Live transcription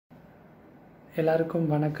Ellarukkum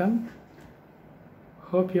vanakkam.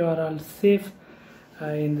 Hope you are all safe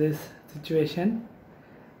in this situation.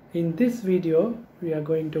 In this video, we are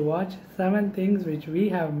going to watch 7 things which we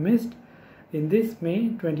have missed in this May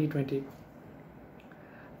 2020.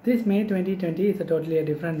 This May 2020 is a totally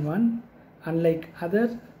different one, unlike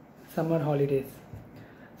other summer holidays.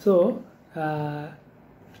 So,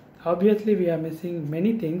 obviously we are missing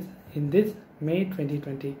many things in this May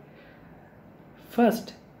 2020.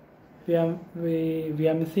 First, we are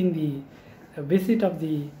missing the visit of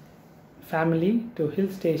the family to hill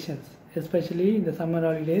stations, especially in the summer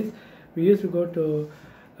holidays. We used to go to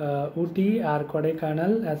Ooty or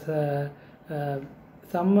Kodaikanal as a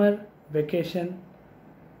summer vacation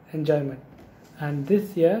enjoyment, and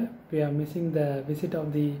this year we are missing the visit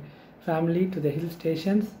of the family to the hill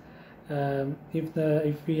stations.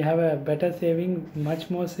 If we have a better saving, much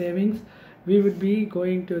more savings, we would be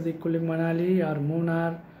going to the Kulu Manali or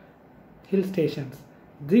Munnar hill stations.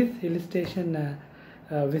 This hill station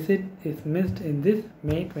visit is missed in this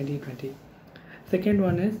May 2020. Second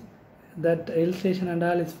one is that hill station and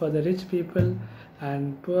all is for the rich people,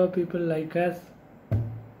 and poor people like us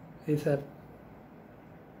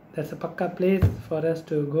that's a pakka place for us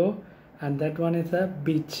to go, and that one is a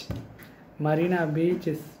beach. Marina Beach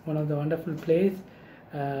is one of the wonderful places.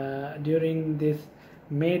 During this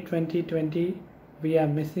May 2020, we are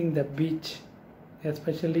missing the beach,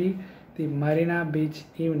 especially the Marina Beach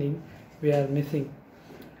evening we are missing.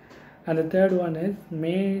 And the third one is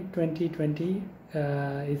May 2020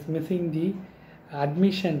 is missing the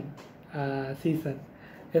admission season,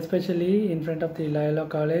 especially in front of the Loyola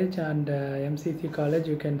College and MCC College.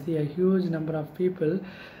 You can see a huge number of people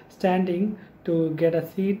standing to get a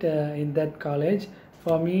seat in that college.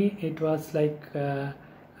 For me, it was like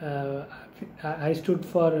I stood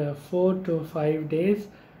for 4 to 5 days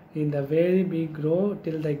in the very big row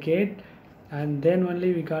till the gate, and then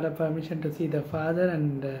only we got a permission to see the father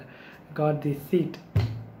and got the seat.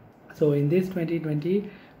 So in this 2020,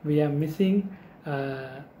 we are missing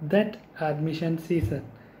that admission season.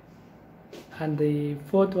 And the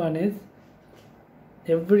fourth one is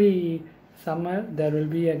every summer there will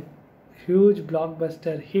be a huge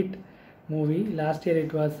blockbuster hit movie. Last year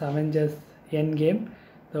it was Avengers Endgame.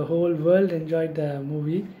 The whole world enjoyed the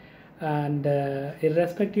movie, and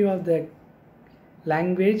irrespective of the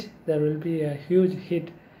language, there will be a huge hit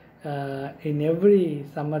in every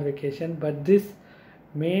summer vacation. But this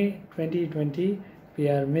May 2020, we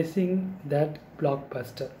are missing that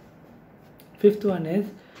blockbuster. Fifth one is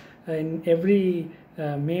in every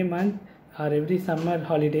May month or every summer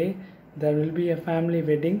holiday, there will be a family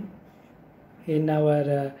wedding in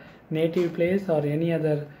our native place or any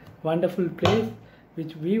other wonderful place,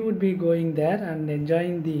 which we would be going there and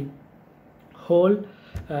enjoying the whole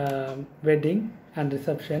wedding and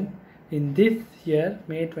reception. In this year,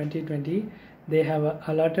 May 2020, they have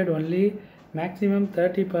allotted only maximum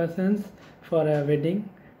 30 persons for a wedding,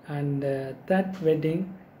 and that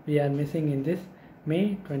wedding we are missing in this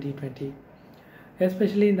May 2020.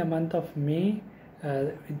 Especially in the month of May,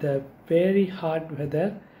 with the very hot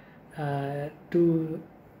weather, to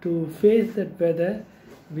face that weather,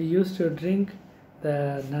 we used to drink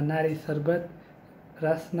the Nannari Sarbat,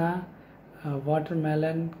 Rasna,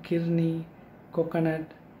 watermelon, kirni, coconut,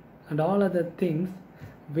 and all other things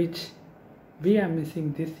which we are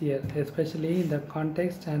missing this year, especially in the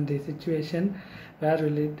context and the situation where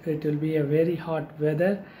it will be a very hot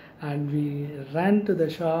weather, and we run to the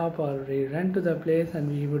shop or we run to the place and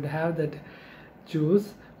we would have that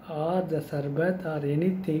juice or the sarbat or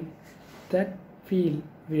anything. That feel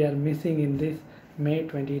we are missing in this May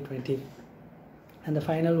 2020. And the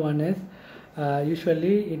final one is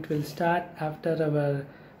usually it will start after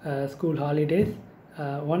our school holidays.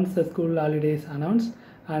 Once the school holidays announced,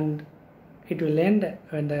 and it will end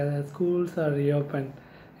when the schools are reopened.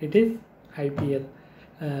 It is IPL.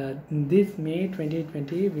 In this May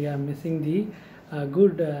 2020, we are missing the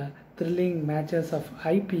good thrilling matches of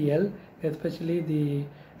IPL, especially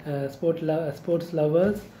the sports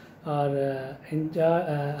lovers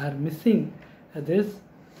are missing this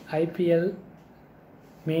IPL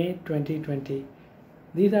May 2020.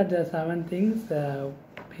 These are the 7 things: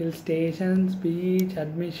 hill stations, beach,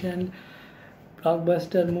 admission,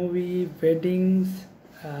 blockbuster movie, weddings,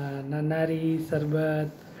 Nannari,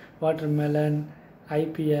 Sarbat, watermelon,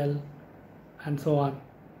 IPL, and so on.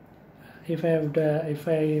 If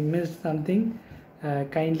I missed something,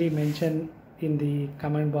 kindly mention in the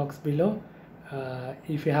comment box below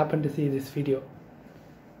if you happen to see this video.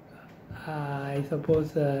 I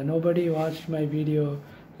suppose nobody watched my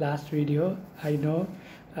last video. I know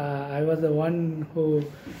I was the one who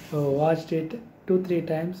watched it 2-3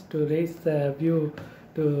 times to raise the view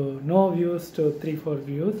to no views to 3-4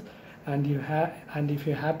 views. And if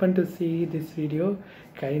you happen to see this video,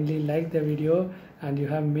 kindly like the video, and you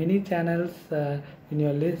have many channels in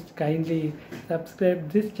your list, kindly subscribe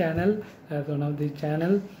this channel as one of the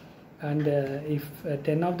channel. And if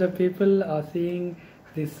 10 of the people are seeing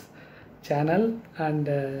this channel and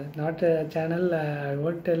not a channel, I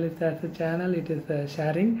won't tell it as a channel, it is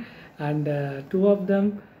sharing, and 2 of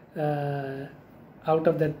them out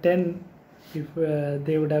of the 10, if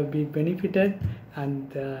they would have been benefited,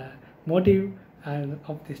 and motive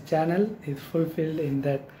of this channel is fulfilled in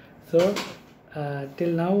that. So till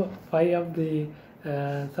now 5 of the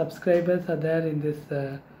subscribers are there in this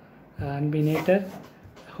Unbinator.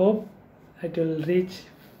 Hope it will reach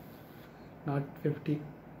not 50,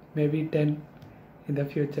 maybe 10 in the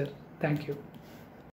future. Thank you.